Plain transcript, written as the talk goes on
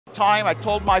Time I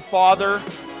told my father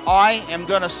I am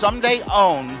going to someday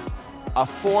own a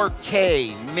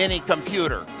 4K mini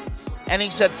computer. And he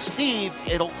said, Steve,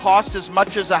 it'll cost as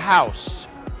much as a house.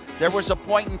 There was a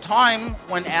point in time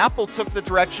when Apple took the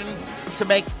direction to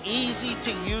make easy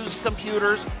to use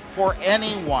computers for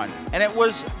anyone. And it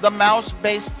was the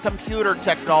mouse-based computer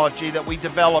technology that we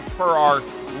developed for our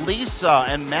Lisa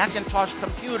and Macintosh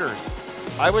computers.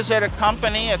 I was at a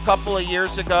company a couple of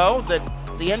years ago that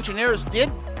the engineers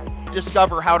did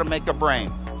discover how to make a brain.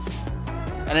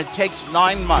 And it takes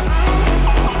 9 months.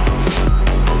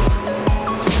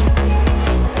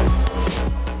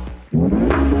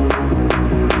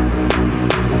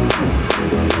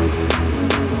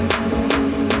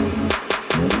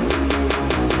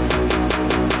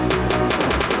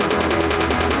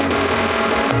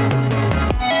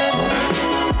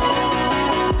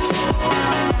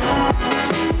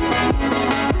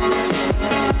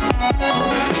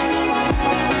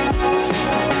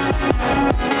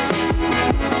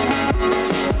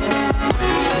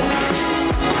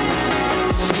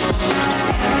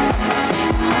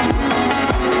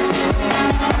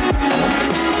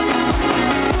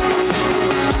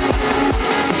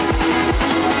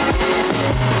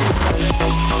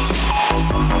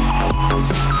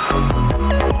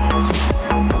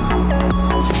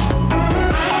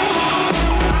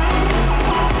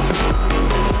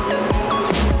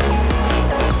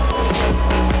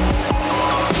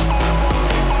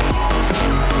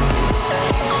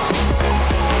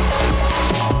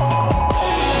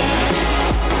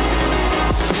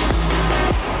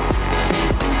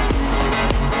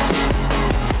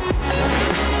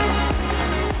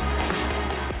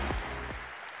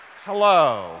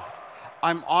 Hello,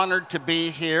 I'm honored to be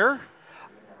here.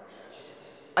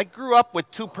 I grew up with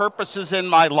two purposes in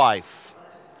my life.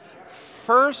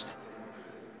 First,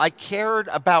 I cared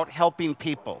about helping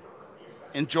people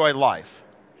enjoy life.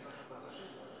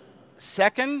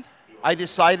 Second, I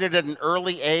decided at an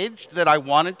early age that I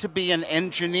wanted to be an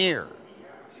engineer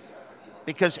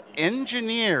because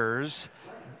engineers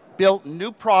built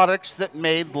new products that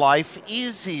made life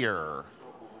easier.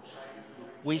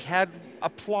 We had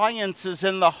appliances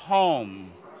in the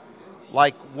home,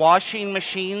 like washing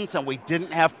machines, and we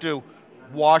didn't have to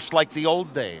wash like the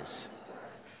old days.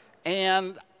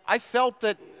 And I felt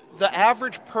that the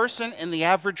average person in the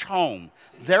average home,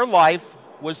 their life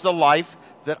was the life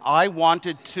that I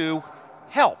wanted to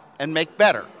help and make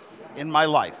better in my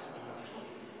life.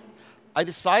 I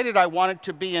decided I wanted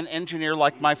to be an engineer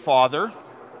like my father.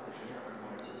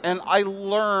 And I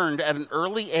learned at an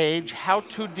early age how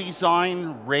to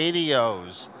design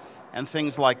radios and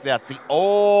things like that, the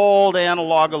old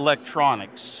analog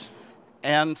electronics.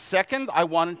 And second, I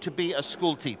wanted to be a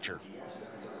school teacher,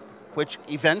 which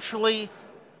eventually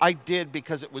I did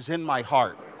because it was in my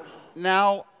heart.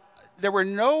 Now, there were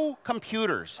no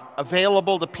computers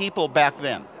available to people back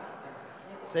then.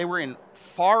 They were in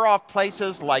far-off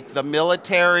places like the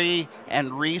military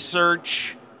and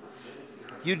research.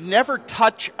 You'd never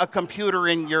touch a computer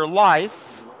in your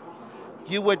life.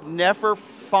 You would never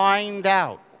find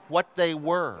out what they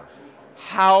were,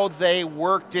 how they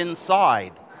worked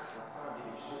inside.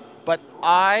 But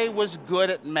I was good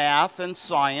at math and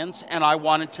science, and I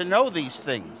wanted to know these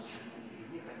things.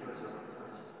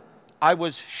 I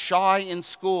was shy in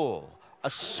school, a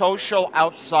social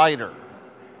outsider,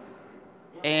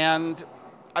 and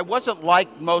I wasn't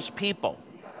like most people.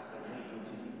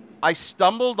 I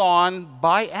stumbled on,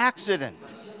 by accident,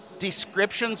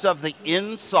 descriptions of the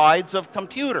insides of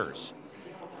computers,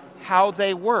 how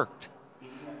they worked.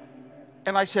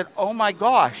 And I said, oh my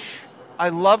gosh, I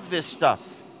love this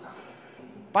stuff.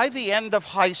 By the end of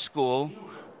high school,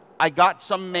 I got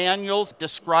some manuals that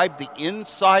described the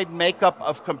inside makeup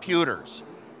of computers,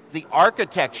 the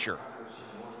architecture.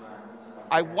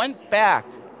 I went back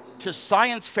to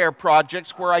science fair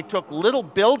projects where I took little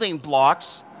building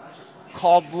blocks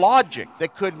called logic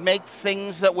that could make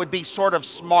things that would be sort of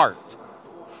smart,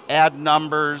 add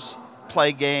numbers,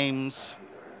 play games.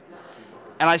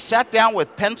 And I sat down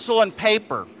with pencil and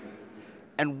paper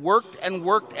and worked and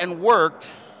worked and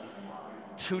worked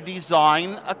to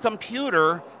design a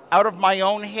computer out of my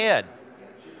own head.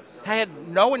 I had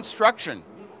no instruction,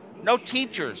 no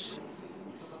teachers,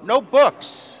 no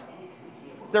books.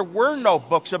 There were no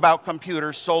books about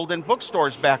computers sold in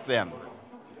bookstores back then.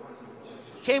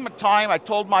 Came a time I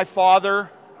told my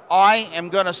father, I am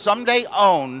going to someday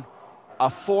own a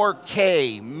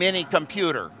 4K mini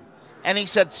computer. And he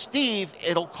said, Steve,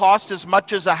 it'll cost as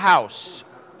much as a house.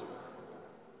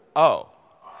 Oh.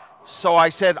 So I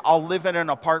said, I'll live in an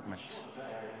apartment.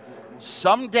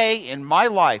 Someday in my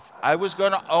life, I was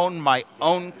going to own my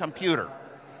own computer.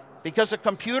 because a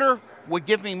computer would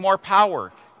give me more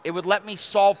power. It would let me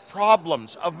solve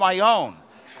problems of my own.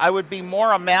 I would be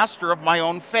more a master of my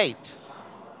own fate.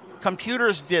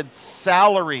 Computers did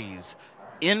salaries,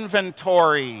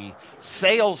 inventory,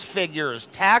 sales figures,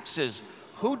 taxes.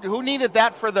 Who needed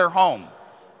that for their home?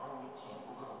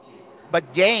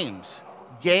 But games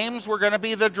were going to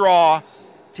be the draw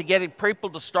to get people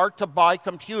to start to buy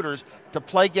computers to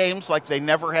play games like they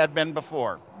never had been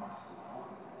before.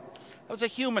 That was a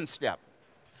human step.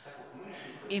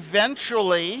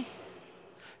 Eventually,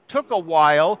 took a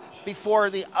while before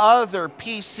the other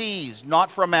PCs,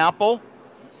 not from Apple,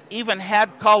 even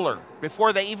had color,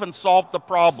 before they even solved the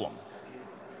problem.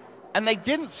 And they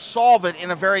didn't solve it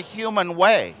in a very human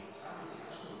way.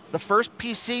 The first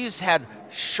PCs had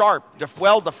sharp,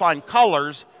 well-defined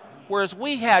colors, whereas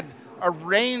we had a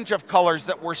range of colors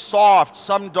that were soft,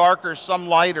 some darker, some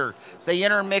lighter. They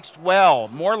intermixed well,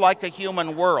 more like a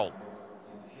human world.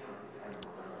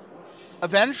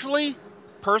 Eventually,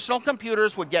 personal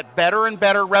computers would get better and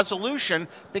better resolution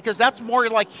because that's more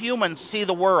like humans see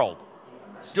the world.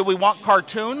 Do we want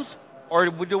cartoons, or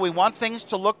do we want things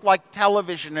to look like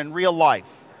television in real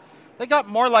life? They got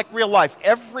more like real life.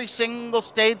 Every single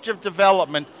stage of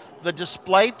development, the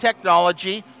display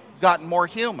technology got more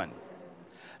human.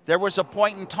 There was a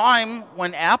point in time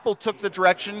when Apple took the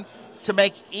direction to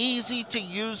make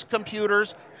easy-to-use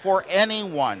computers for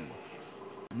anyone,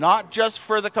 not just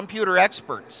for the computer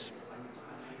experts.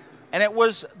 And it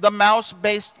was the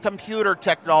mouse-based computer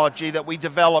technology that we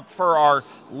developed for our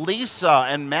Lisa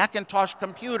and Macintosh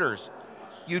computers.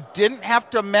 You didn't have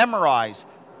to memorize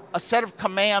a set of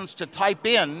commands to type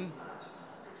in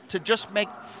to just make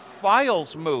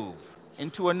files move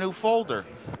into a new folder.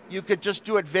 You could just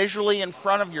do it visually in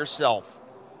front of yourself.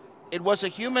 It was a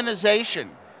humanization.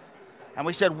 And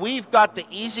we said, we've got the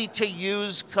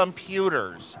easy-to-use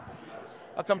computers.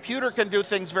 A computer can do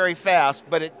things very fast,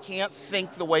 but it can't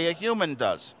think the way a human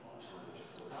does.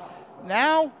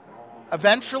 Now,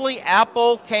 eventually,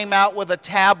 Apple came out with a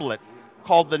tablet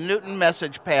called the Newton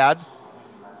Message Pad,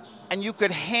 and you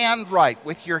could handwrite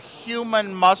with your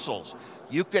human muscles.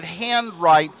 You could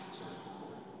handwrite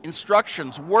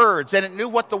instructions, words, and it knew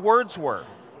what the words were.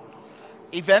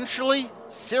 Eventually,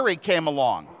 Siri came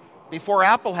along before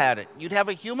Apple had it. You'd have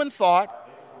a human thought,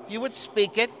 you would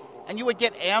speak it, and you would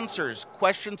get answers,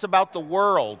 questions about the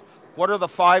world. What are the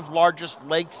 5 largest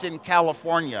lakes in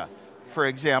California, for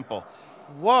example?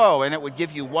 Whoa, and it would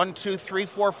give you 1, 2, 3,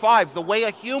 4, 5, the way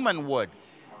a human would.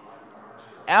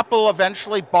 Apple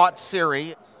eventually bought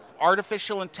Siri.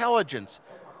 Artificial intelligence.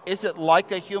 Is it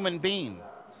like a human being?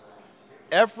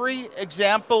 Every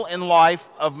example in life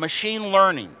of machine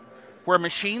learning, where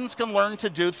machines can learn to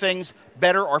do things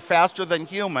better or faster than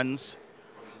humans,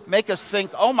 make us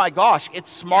think, oh my gosh,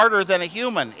 it's smarter than a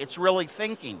human. It's really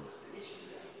thinking.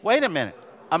 Wait a minute.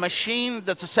 A machine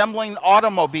that's assembling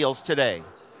automobiles today,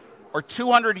 or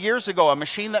 200 years ago, a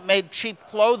machine that made cheap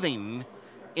clothing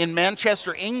in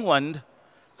Manchester, England,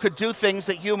 could do things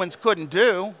that humans couldn't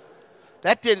do.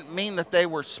 That didn't mean that they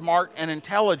were smart and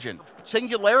intelligent.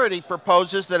 Singularity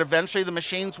proposes that eventually the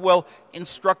machines will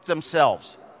instruct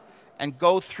themselves and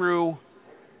go through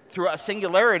a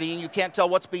singularity, and you can't tell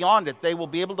what's beyond it. They will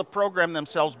be able to program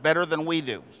themselves better than we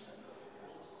do.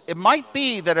 It might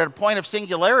be that at a point of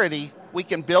singularity, we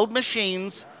can build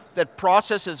machines that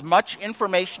process as much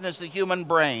information as the human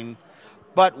brain,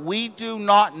 but we do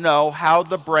not know how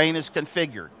the brain is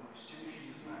configured.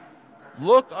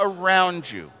 Look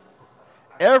around you.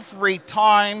 Every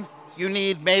time you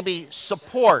need maybe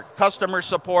support, customer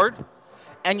support,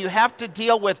 and you have to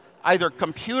deal with either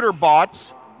computer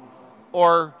bots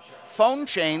or phone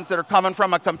chains that are coming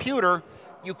from a computer,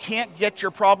 you can't get your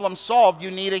problem solved.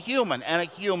 You need a human, and a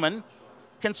human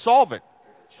can solve it.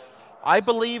 I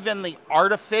believe in the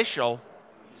artificial,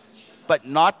 but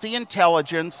not the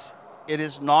intelligence. It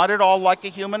is not at all like a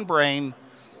human brain.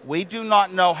 We do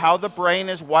not know how the brain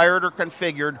is wired or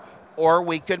configured, or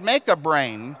we could make a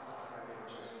brain.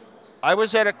 I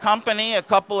was at a company a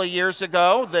couple of years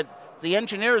ago that the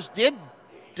engineers did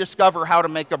discover how to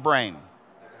make a brain.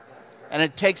 And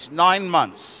it takes 9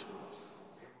 months.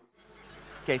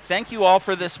 Okay, thank you all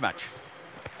for this much.